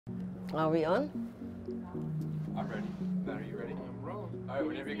Are we on? I'm ready. Are you ready? I'm rolling. All right,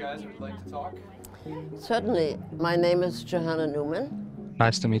 whenever you guys would like to talk. Certainly. My name is Johanna Neumann.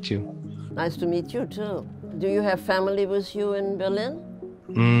 Nice to meet you. Nice to meet you too. Do you have family with you in Berlin?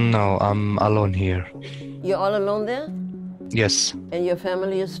 No, I'm alone here. You're all alone there? Yes, And your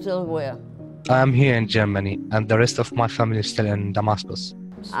family is still where? I'm here in Germany, and the rest of my family is still in Damascus.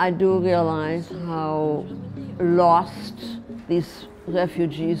 I do realize how lost these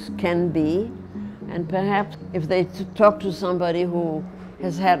refugees can be, and perhaps if they talk to somebody who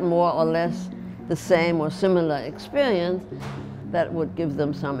has had more or less the same or similar experience, that would give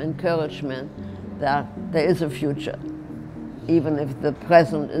them some encouragement that there is a future, even if the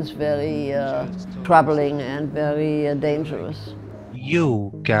present is very troubling and very dangerous.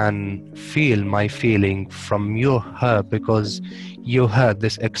 You can feel my feeling from your heart because you had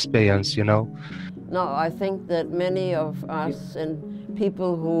this experience, you know? No, I think that many of us and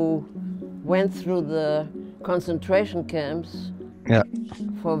people who went through the concentration camps Yeah.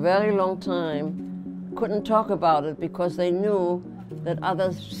 for a very long time couldn't talk about it because they knew that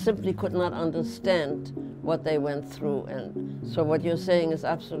others simply could not understand what they went through. And so what you're saying is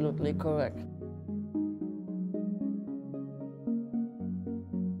absolutely correct.